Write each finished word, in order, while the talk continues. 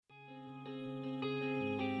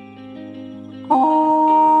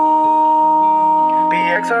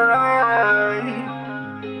BXRI.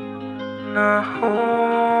 No.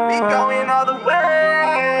 We going all the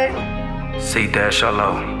way. C-Hello.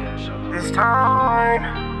 This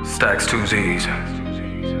time. Stackzz 2 Z's.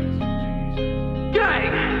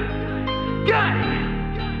 Gang.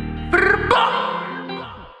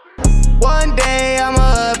 One day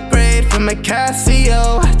I'ma upgrade from a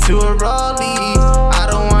Casio to a Rollie. I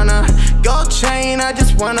don't wanna gold chain, I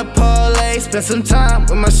just wanna parlay. Spend some time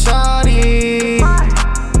with my shawty.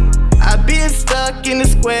 I've been stuck in the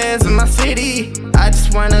squares of my city. I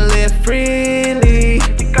just wanna live freely.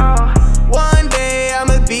 One day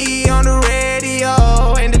I'ma be on the radio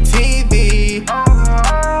and the TV.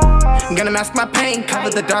 Gonna mask my pain, cover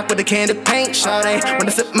the dark with a can of paint. Shawty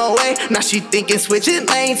wanna slip my way, now she thinking switching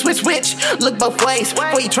lanes. Switch, look both ways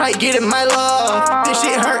before you try getting my love. This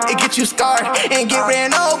shit hurt, it get you scarred and get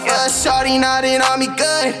ran over. Shawty nodding on me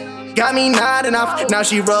good, got me nodding off. Now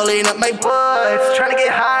she rolling up my woods, trying to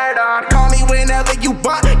get hired on. Call me whenever you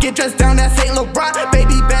want, get dressed down that St. Laurent.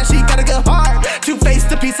 Baby bad, she got a good heart,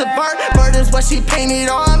 two-faced a piece of art. Bird is what she painted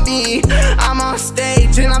on me. I'm on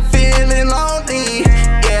stage and I'm feeling lonely.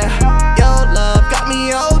 Yeah, your love got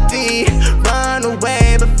me OD. Run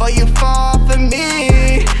away before you fall for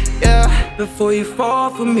me. Yeah. Before you fall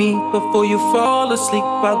for me, before you fall asleep,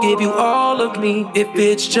 I'll give you all of me. If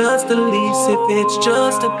it's just a lease, if it's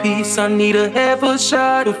just a piece, I need a half a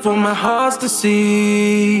shot before my heart's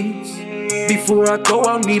deceased. Before I go,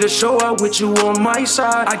 I'll need a show out with you on my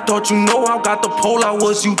side. I thought you know I got the pole, I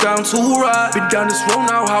was you down to ride. Been down this road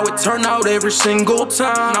now, how it turned out every single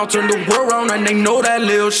time. Now turn the world around and they know that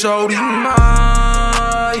lil' shorty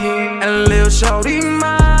mine. And lil' shorty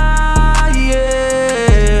mine,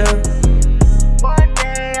 yeah.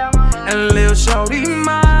 And lil' shorty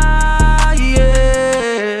mine,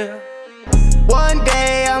 yeah. One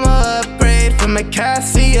day I'ma upgrade from a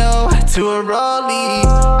Casio to a Rollie.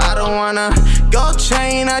 I don't wanna gold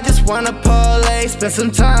chain, I just wanna parlay. Spend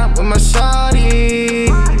some time with my shawty.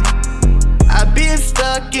 I've been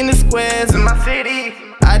stuck in the squares of my city.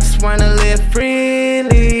 I just wanna live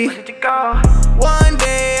freely. One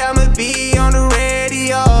day I'ma be on the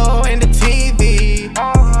radio and the TV.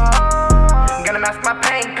 Gonna mask my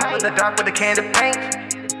pain, cover the dark with a can of paint.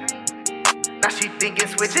 Now she thinking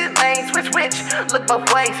switching lanes, switch, look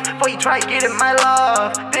both ways before you try getting my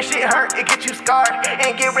love. This shit hurt, it get you scarred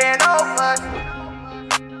and get ran over.